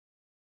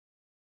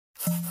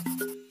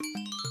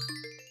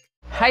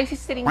Hi,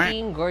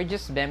 sistiringking,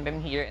 Gorgeous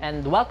Bembem here,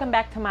 and welcome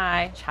back to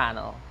my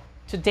channel.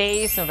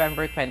 Today is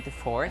November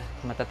 24th,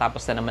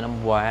 matatapos na naman ang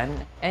buwan,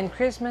 and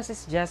Christmas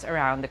is just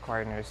around the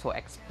corner, so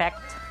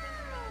expect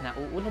na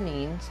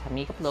uulanin sa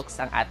makeup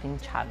looks ang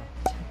ating channel.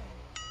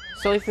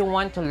 So if you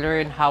want to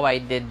learn how I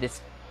did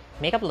this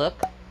makeup look,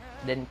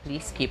 then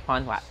please keep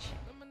on watching.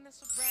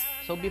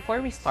 So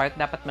before we start,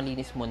 dapat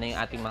malinis muna yung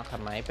ating mga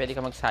kamay. Pwede ka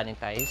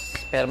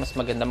mag-sanitize, pero mas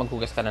maganda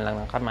maghugas ka na lang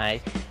ng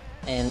kamay.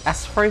 And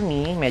as for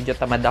me, medyo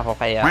tamad ako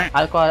kaya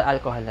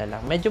alcohol na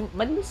lang. Medyo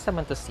malinis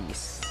naman to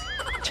sis.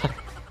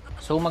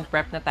 So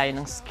mag-prep na tayo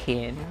ng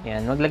skin.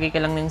 Yan, maglagay ka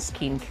lang ng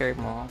skincare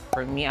mo.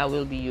 For me, I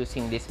will be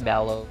using this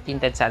Bello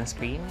tinted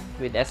sunscreen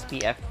with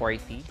SPF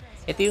 40.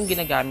 Ito yung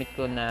ginagamit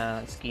ko na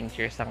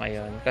skincare sa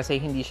ngayon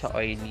kasi hindi siya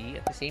oily.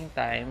 At the same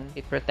time,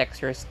 it protects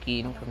your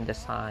skin from the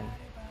sun.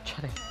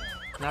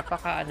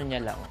 Napaka ano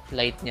niya lang,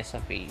 light niya sa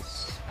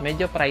face.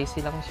 Medyo pricey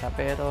lang siya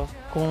pero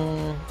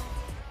kung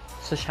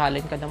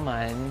sosyalin ka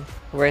naman,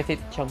 worth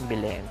it siyang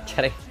bilhin.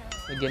 Charay.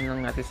 Lagyan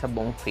lang natin sa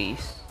buong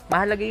face.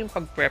 Mahalaga yung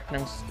pag-prep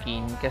ng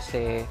skin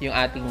kasi yung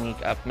ating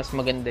makeup, mas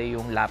maganda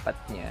yung lapat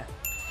niya.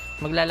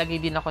 Maglalagay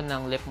din ako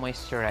ng lip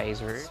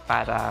moisturizer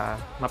para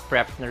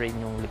ma-prep na rin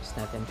yung lips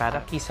natin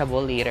para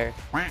kissable later.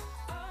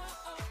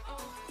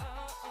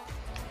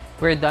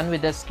 We're done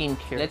with the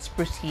skincare. Let's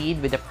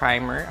proceed with the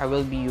primer. I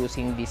will be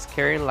using this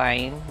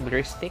Careline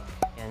Blur Stick.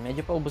 Yan,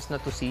 medyo paubos na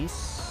to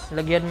sis.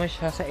 Lagyan mo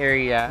siya sa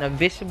area na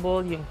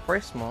visible yung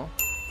pores mo.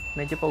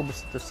 Medyo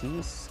paubos to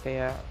sis.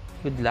 Kaya,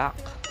 good luck.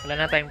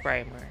 Wala na tayong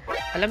primer.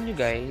 Alam nyo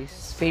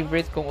guys,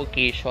 favorite kong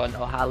occasion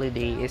o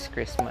holiday is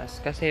Christmas.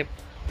 Kasi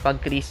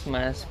pag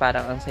Christmas,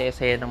 parang ang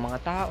saya-saya ng mga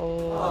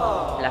tao.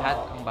 Lahat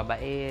ang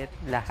babait.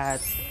 Lahat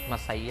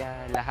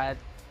masaya. Lahat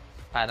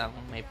parang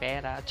may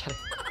pera.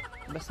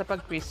 Basta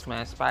pag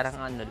Christmas, parang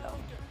ano lang.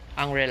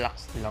 Ang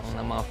relaxed lang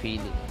ng mga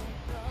feeling.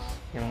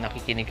 Yung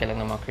nakikinig ka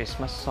lang ng mga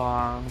Christmas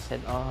songs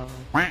and all.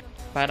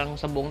 Parang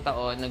sa buong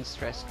taon,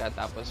 nag-stress ka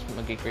tapos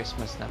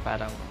mag-Christmas na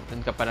parang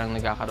dun ka parang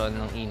nagkakaroon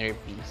ng inner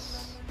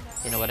peace.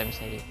 You know what I'm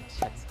saying?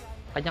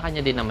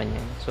 Kanya-kanya din naman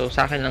yan. So,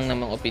 sa akin lang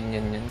namang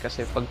opinion yun.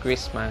 Kasi pag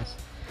Christmas,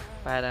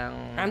 parang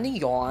ano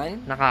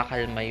yun?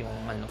 Nakakalma yung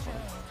ano ko.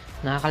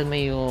 Nakakalma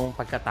yung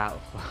pagkatao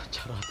ko.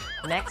 Charot.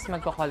 Next,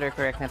 magko-color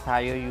correct na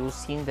tayo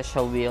using the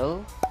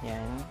Shawil.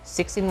 Yan.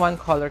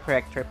 6-in-1 color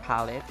corrector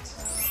palette.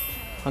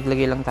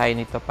 Maglagay lang tayo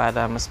nito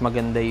para mas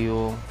maganda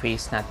yung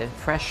face natin.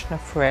 Fresh na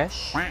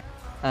fresh.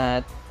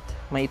 At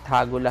may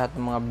tago lahat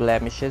ng mga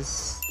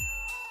blemishes.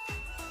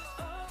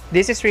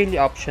 This is really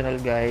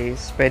optional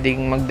guys.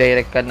 Pwedeng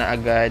mag-direct ka na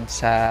agad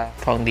sa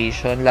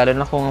foundation. Lalo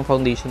na kung ang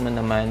foundation mo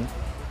naman,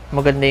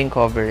 maganda yung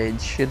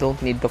coverage. You don't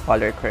need to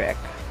color correct.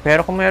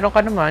 Pero kung meron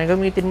ka naman,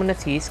 gamitin mo na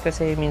sis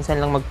kasi minsan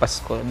lang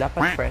magpasko.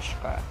 Dapat fresh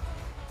ka.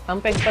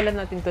 Ang peg pala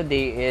natin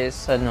today is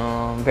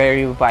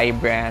very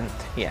vibrant.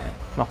 Yan.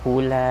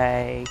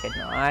 Makulay,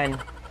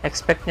 ganoon.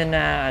 Expect nyo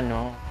na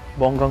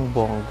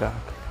bonggang-bongga.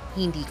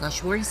 Hindi ka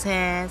sure,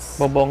 sis.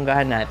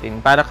 Bobonggahan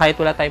natin. Para kahit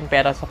wala tayong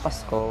pera sa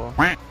Pasko,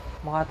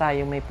 mukha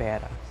tayong may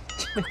pera.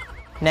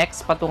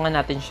 Next, patungan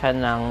natin siya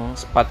ng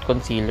spot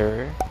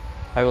concealer.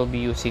 I will be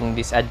using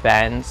this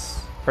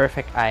Advanced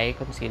Perfect Eye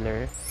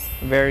Concealer.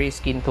 Very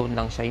skin tone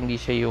lang siya. Hindi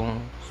siya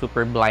yung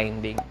super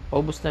blinding.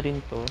 Paubos na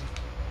rin to.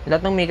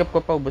 Lahat ng makeup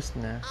ko paubos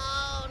na.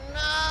 Oh,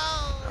 no!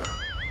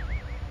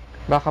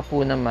 Baka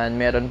po naman,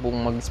 meron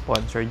pong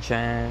mag-sponsor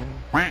dyan.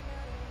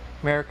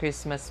 Merry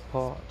Christmas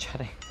po.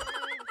 Charay.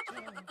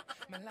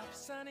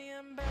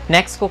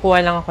 Next,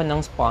 kukuha lang ako ng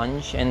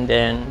sponge and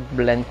then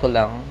blend ko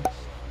lang.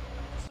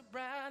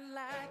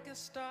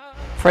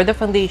 For the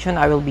foundation,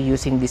 I will be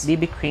using this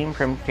BB cream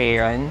from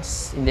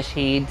Crayons in the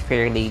shade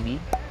Fair Lady.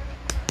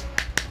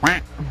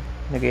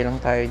 Lagay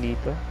lang tayo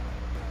dito.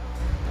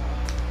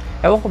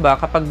 Ewan ko ba,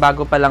 kapag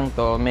bago pa lang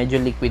to, medyo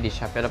liquidy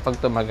siya. Pero pag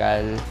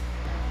tumagal,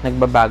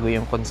 nagbabago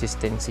yung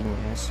consistency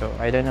niya. So,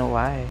 I don't know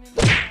why.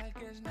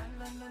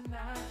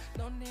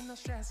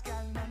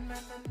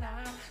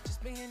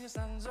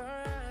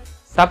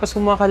 Tapos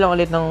kumuha ka lang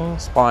ulit ng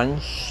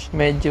sponge.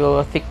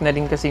 Medyo thick na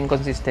rin kasi yung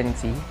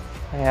consistency.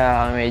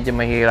 Kaya medyo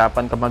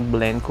mahirapan ka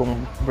mag-blend kung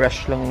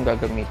brush lang yung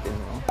gagamitin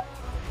mo.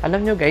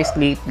 Alam nyo guys,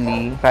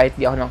 lately, kahit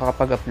di ako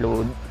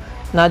nakakapag-upload,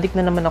 na-addict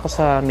na naman ako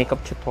sa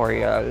makeup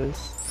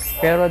tutorials.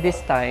 Pero this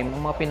time,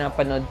 ang mga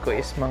pinapanood ko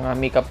is mga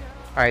makeup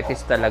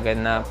artist talaga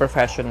na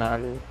professional.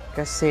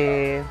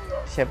 Kasi,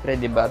 syempre,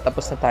 diba,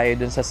 tapos na tayo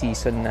dun sa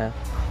season na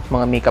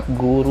mga makeup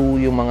guru,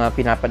 yung mga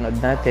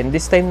pinapanood natin.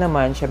 This time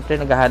naman, syempre,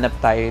 naghahanap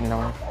tayo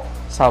ng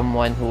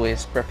someone who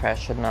is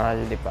professional,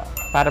 diba?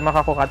 Para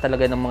makakuha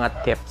talaga ng mga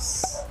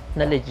tips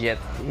na legit,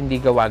 hindi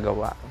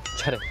gawa-gawa.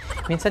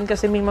 Minsan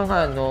kasi may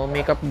mga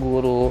makeup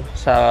guru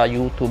sa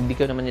YouTube, di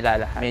ko naman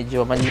nilalahat.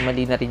 Medyo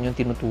mali-mali na rin yung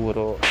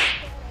tinuturo.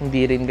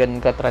 Hindi rin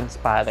ganun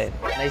ka-transparent.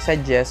 I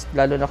suggest,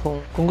 lalo na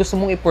kung gusto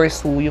mong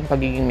i-pursue yung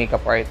pagiging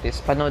makeup artist,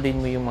 panoodin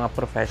mo yung mga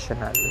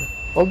professional.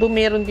 Although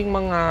meron ding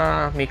mga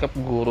makeup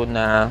guru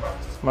na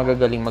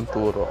magagaling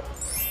magturo.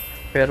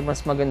 Pero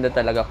mas maganda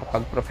talaga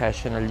kapag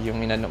professional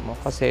yung inano mo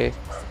kasi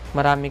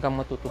marami kang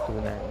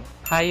matututunan.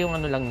 Kayong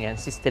ano lang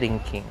yan,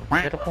 sistiringking.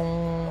 Pero kung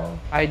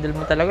idol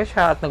mo talaga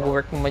siya at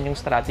nag-work naman yung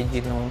strategy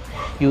ng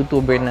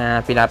YouTuber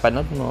na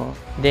pinapanood mo,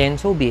 then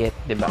so be it,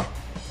 diba?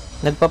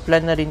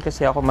 Nagpa-plan na rin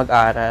kasi ako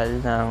mag-aral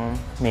ng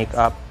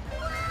makeup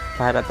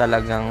para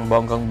talagang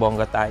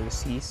bonggang-bongga tayo,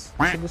 sis.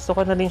 Kasi gusto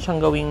ko na rin siyang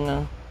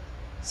gawing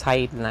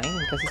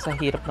sideline kasi sa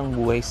hirap ng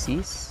buhay,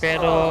 sis.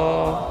 Pero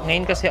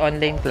ngayon kasi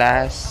online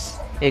class,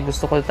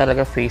 gusto ko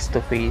talaga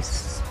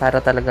face-to-face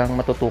para talagang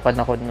matutukan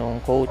ako nung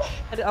coach.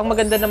 Ang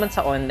maganda naman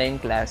sa online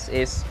class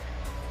is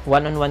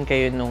one-on-one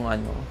kayo nung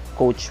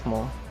coach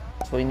mo.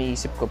 So,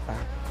 iniisip ko pa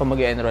kung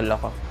mag-enroll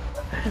ako.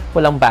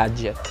 Walang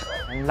budget.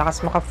 Ang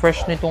lakas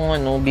maka-fresh nitong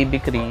BB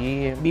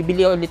cream.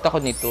 Bibili ulit ako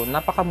nito.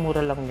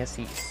 Napakamura lang niya,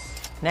 sis.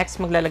 Next,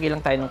 maglalagay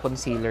lang tayo ng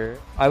concealer.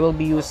 I will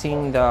be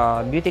using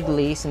the Beauty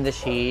Glaze in the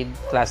shade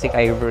Classic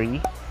Ivory.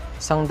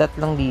 Isang dot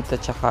lang dito,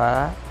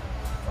 tsaka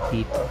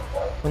dito.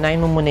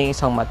 Unahin mo muna yung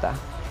isang mata.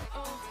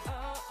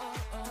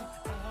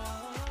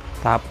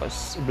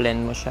 Tapos,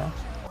 blend mo siya.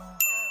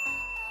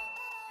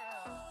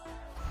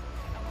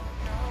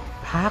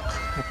 Pak!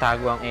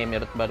 Natago ang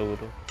emerald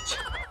baruro.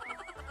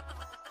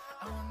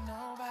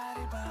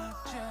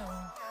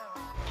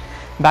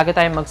 Bago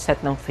tayo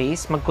mag-set ng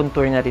face,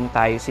 mag-contour na rin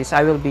tayo, sis.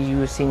 I will be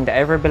using the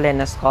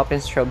Everbelena Sculpt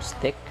and Strobe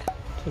Stick.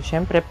 So,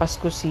 syempre,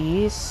 Pasko,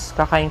 sis.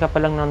 Kakain ka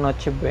pa lang ng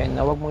Noche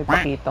Buena. Huwag mo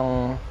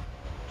ipakitang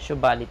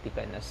shubality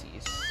ka na,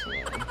 sis.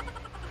 Yan.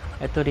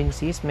 Ito rin,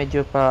 sis.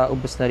 Medyo pa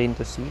ubos na rin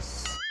to,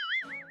 sis.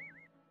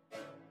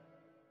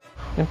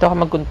 Ganito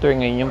ako mag-contour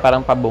ngayon, yung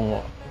parang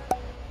pabungo.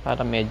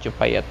 Para medyo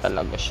payat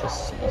talaga siya,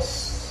 sis.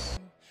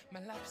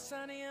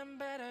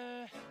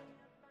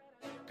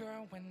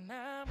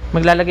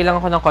 Maglalagay lang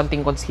ako ng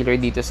konting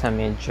concealer dito sa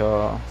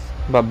medyo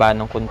baba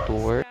ng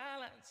contour.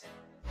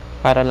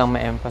 Para lang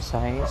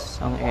ma-emphasize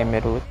ang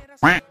emerald.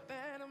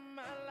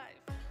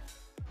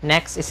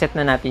 Next, iset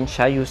na natin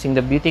siya using the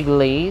Beauty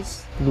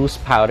Glaze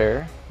Loose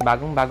Powder.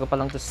 Bagong-bago pa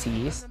lang to,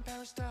 sis.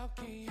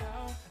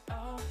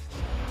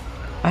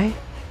 Ay!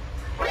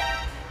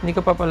 Hindi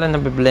ko pa pala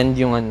nabiblend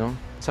yung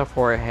sa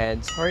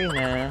forehead. Sorry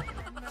na.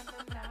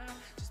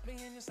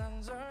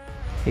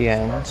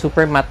 Ayan.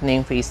 Super matte na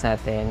yung face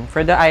natin.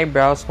 For the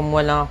eyebrows,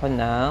 kumuha lang ako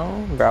ng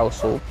brow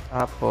soap.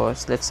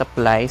 Tapos, let's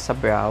apply sa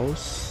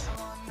brows.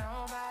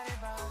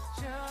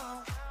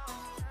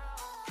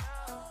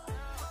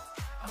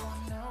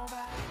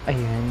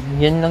 Ayan.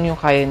 Yan lang yung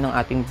kaya ng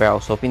ating brow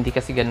soap. Hindi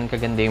kasi ganun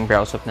kaganda yung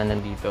brow soap na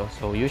nandito.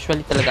 So,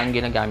 usually talaga ang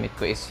ginagamit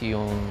ko is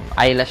yung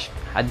eyelash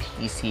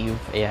adhesive.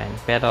 Ayan.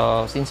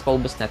 Pero, since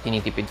paubos na,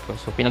 tinitipid ko.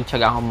 So,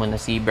 pinagtsagaan ko muna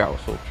si brow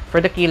soap.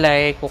 For the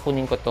kilay,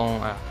 kukunin ko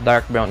tong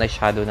dark brown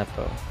eyeshadow na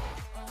to.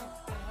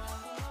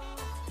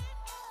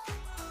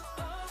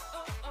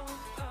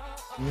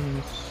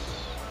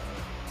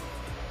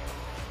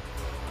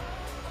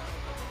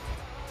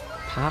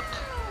 Pak.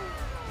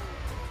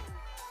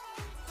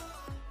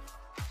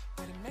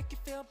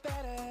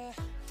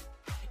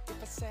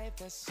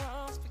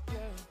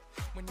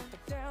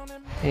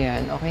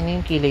 Ayan, okay na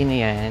yung kilay na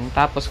yan.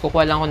 Tapos,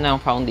 kukuha lang ko ng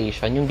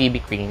foundation, yung BB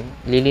cream.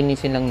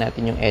 Lilinisin lang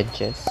natin yung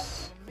edges.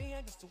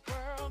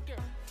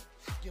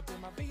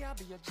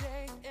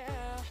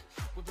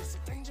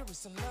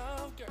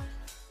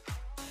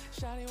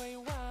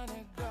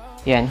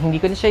 Yan, hindi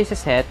ko na siya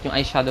isa-set. Yung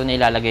eyeshadow na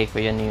ilalagay ko,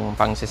 yan yung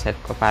pang-set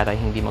ko para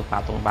hindi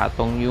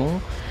magpatong-patong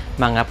yung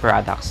mga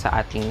products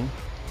sa ating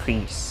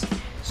crease.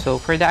 So,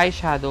 for the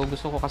eyeshadow,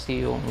 gusto ko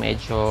kasi yung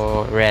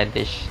medyo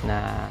reddish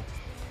na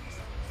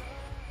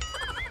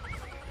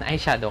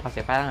eyeshadow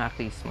kasi parang nga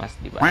Christmas,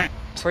 di ba?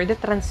 For the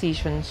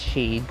transition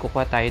shade,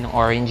 kukuha tayo ng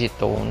orangey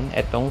tone.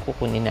 Etong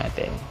kukunin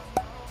natin.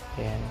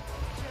 Ayan.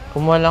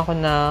 Kumuha lang ako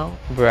ng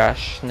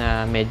brush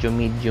na medyo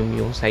medium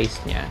yung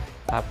size niya.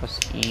 Tapos,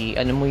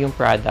 ano mo yung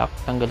product,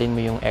 tanggalin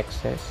mo yung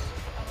excess.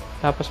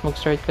 Tapos,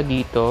 mag-start ka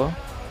dito.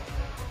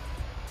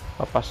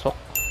 Papasok.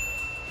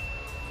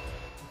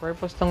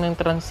 Purpose lang ng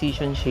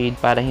transition shade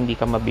para hindi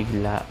ka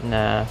mabigla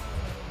na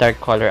dark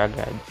color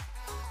agad.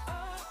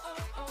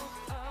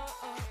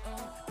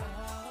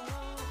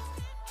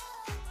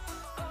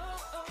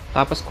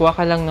 Tapos, kuha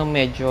ka lang ng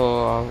medyo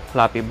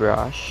floppy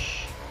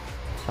brush.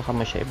 Saka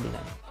mo siya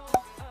i-blend.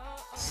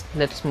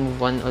 Let's move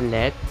on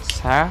ulit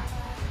sa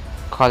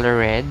color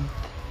red.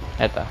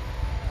 Eto.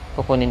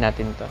 Kukunin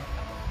natin to.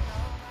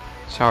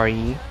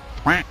 Sorry.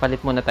 Palit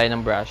muna tayo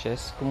ng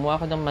brushes.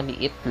 Kumuha ko ng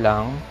maliit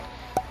lang.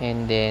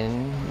 And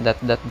then,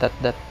 dot.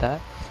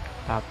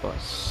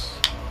 Tapos,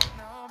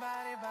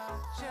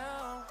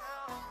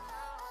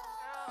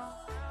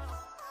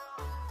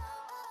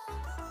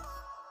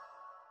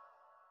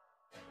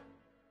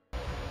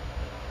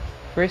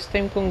 first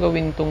time kong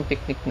gawin tong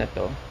technique na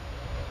to.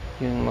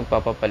 Yung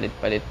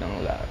magpapapalit-palit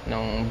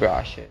ng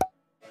brushes.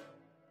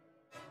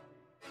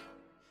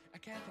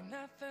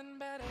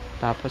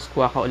 Tapos,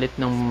 kuha ka ulit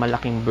ng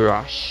malaking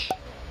brush.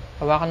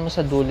 Hawakan mo sa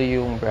dulo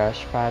yung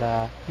brush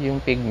para yung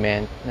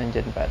pigment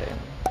nandyan pa rin.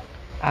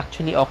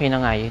 Actually, okay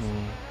na nga yun.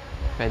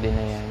 Pwede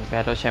na yan.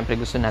 Pero, syempre,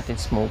 gusto natin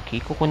smoky.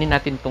 Kukunin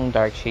natin tong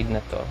dark shade na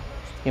to.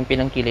 yung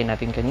pinangkilay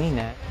natin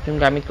kanina. Yung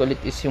gamit ko ulit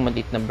is yung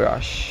maliit na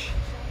brush.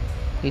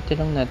 Dito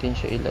lang natin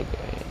siya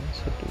ilagay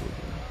sa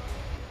tubig.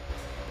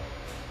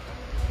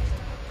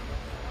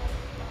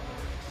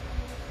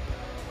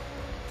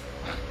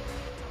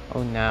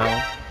 Oh, now,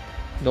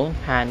 don't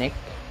panic.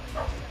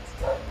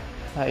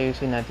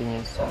 Ayusin natin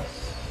yung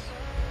sis.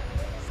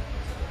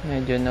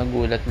 Medyo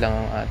nagulat lang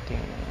ang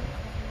ating...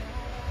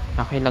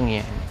 Okay lang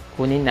yan.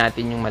 Kunin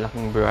natin yung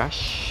malaking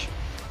brush.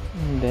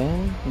 And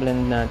then,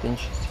 blend natin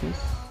siya,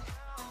 sis.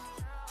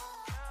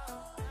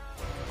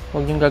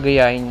 Huwag yung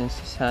gagayahin yung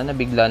sis, ha?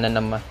 Nabigla na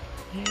naman.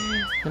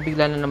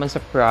 Nabigla na naman sa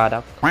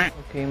product.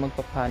 Okay,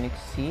 magpapanik,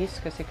 sis.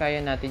 Kasi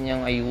kaya natin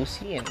yung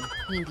ayusin.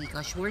 Hindi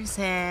ka sure,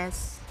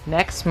 sis.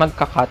 Next,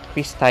 magka-cut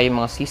crease tayo,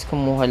 mga sis.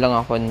 Kumuha lang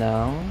ako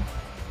ng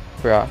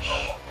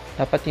brush.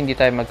 Dapat hindi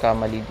tayo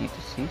magkamali dito,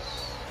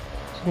 sis.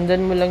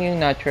 Sundan mo lang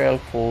yung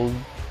natural fold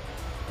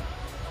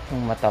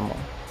ng mata mo.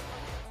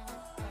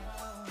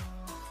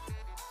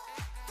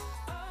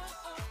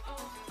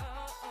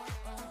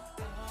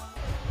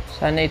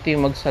 Sana ito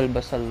yung magsalba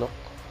sa look.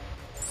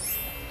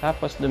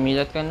 Tapos,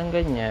 dumilat ka ng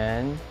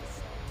ganyan.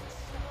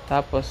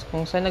 Tapos,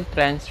 kung saan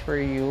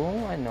nag-transfer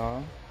yung, ano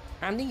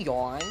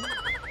yun?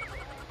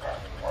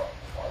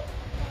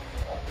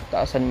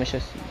 Taasan mo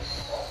siya,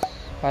 sis.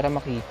 Para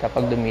makita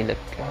pag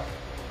dumilat ka.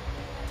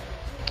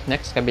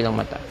 Next, kabilang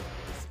mata.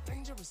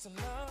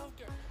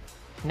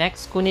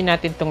 Next, kunin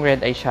natin tong red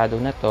eyeshadow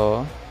na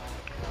to.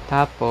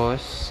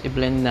 Tapos,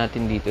 i-blend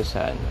natin dito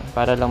sa ano.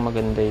 Para lang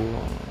maganda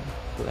yung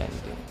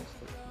blending.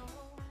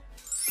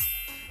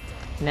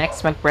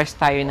 Next, mag-press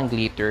tayo ng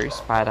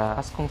glitters para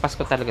kung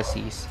Pasko talaga,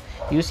 sis.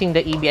 Using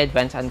the EB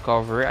Advanced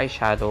Uncover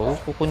eyeshadow,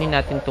 kukunin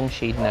natin tong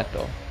shade na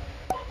to.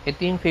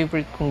 Ito yung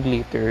favorite kong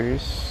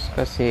glitters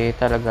kasi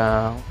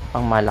talagang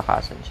pang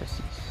malakasan siya,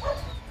 sis.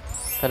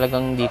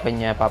 Talagang hindi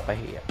kanya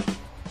papahiya.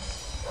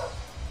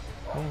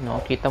 Ayun,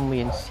 no? Kita mo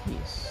yan,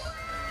 sis.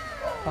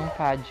 Pang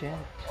pageant.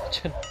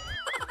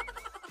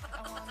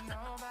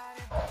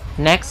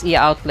 Next,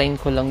 i-outline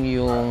ko lang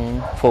yung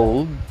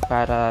fold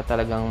para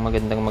talagang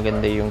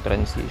magandang-maganda yung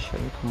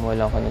transition. Kumuha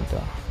lang ko nito.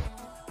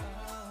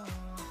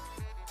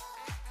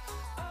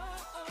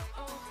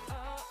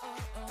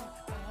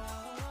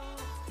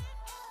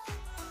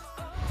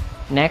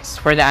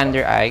 Next, for the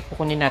under eye,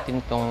 kukunin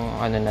natin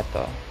itong ano na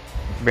to,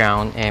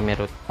 brown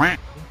emerald.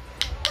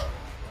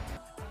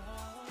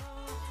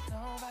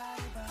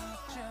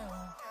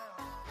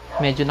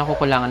 Medyo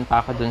nakukulangan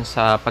pa ako dun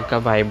sa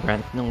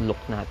pagka-vibrant ng look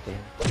natin.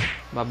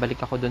 Babalik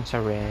ako dun sa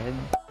red.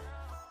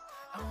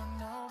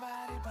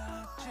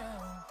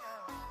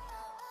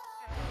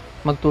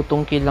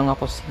 Magtutungkil lang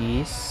ako,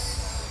 sis.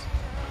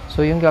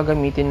 So, yung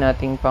gagamitin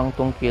nating pang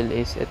tungkil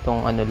is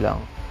itong ano lang,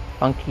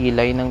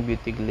 pangkilay ng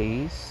Beauty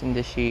Glaze in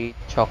the shade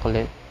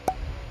Chocolate.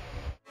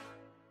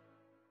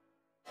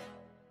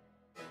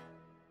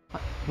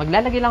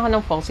 Maglalagay lang ako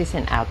ng falsies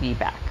and I'll be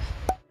back.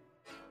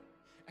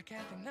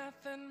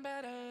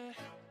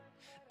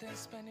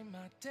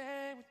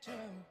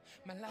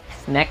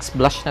 Next,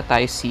 blush na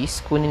tayo,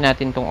 sis. Kunin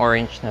natin tong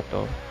orange na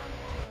to.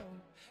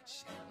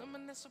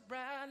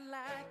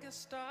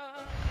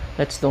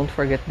 Let's don't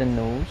forget the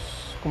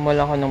nose. Kumuha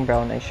ako ng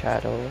brown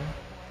eyeshadow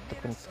to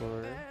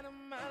contour.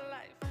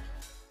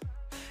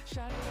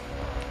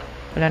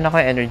 Wala na ako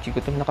energy.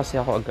 Gutom na kasi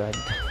ako agad.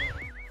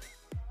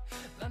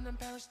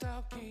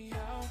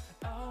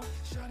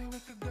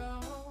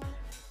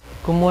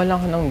 Kumuha lang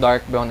ako ng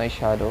dark brown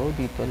eyeshadow.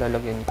 Dito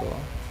lalagyan ko.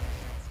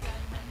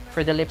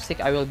 For the lipstick,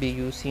 I will be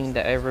using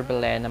the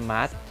Everbelena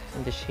matte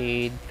in the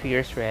shade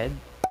Fierce Red.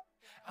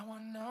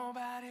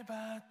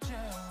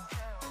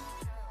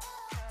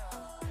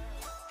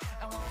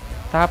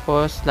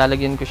 Tapos,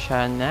 lalagyan ko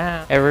siya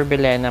na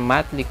Everbelena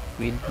matte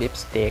liquid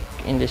lipstick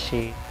in the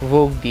shade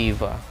Vogue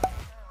Diva.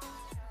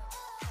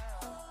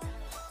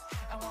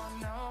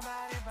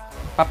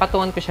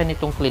 Papatuan ko siya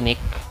nitong Clinique.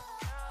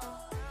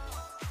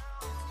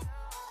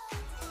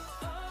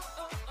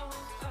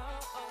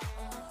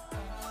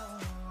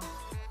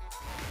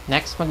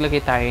 Next,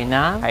 maglagay tayo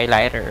ng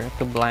highlighter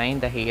to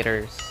blind the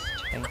haters.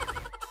 Okay.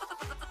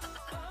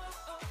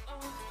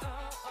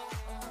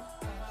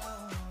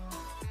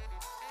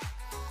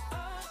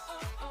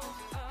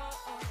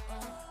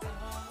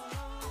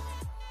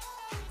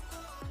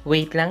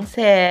 Wait lang,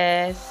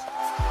 sis.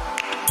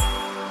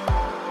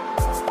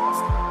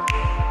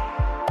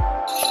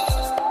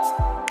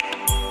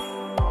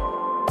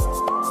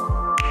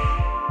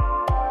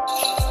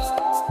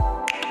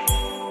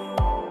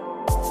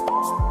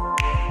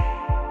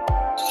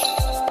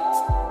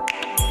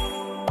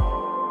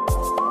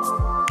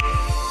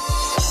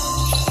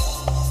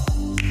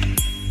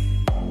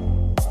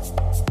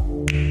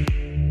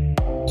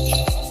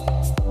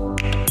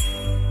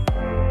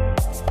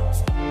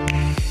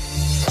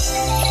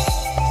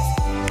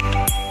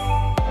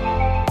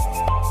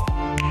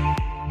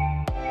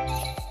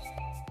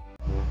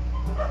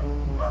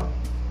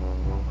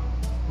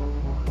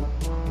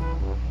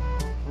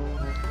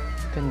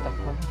 Ganda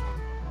ko.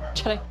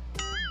 Charay!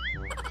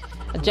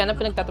 At dyan ang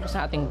pinagtatapos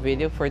ng ating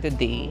video for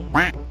today.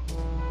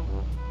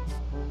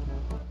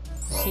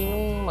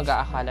 Sinong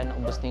mag-aakala na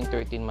ubos na yung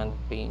 13-month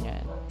pay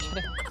niyan?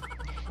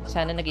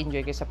 Sana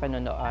nag-enjoy kayo sa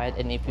panonood,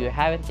 and if you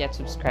haven't yet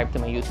subscribed to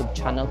my YouTube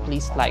channel,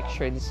 please like,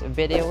 share this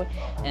video,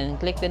 and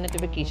click the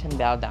notification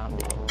bell down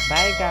there.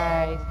 Bye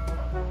guys!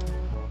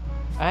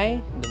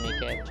 Ay,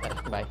 dumikit.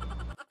 Bye.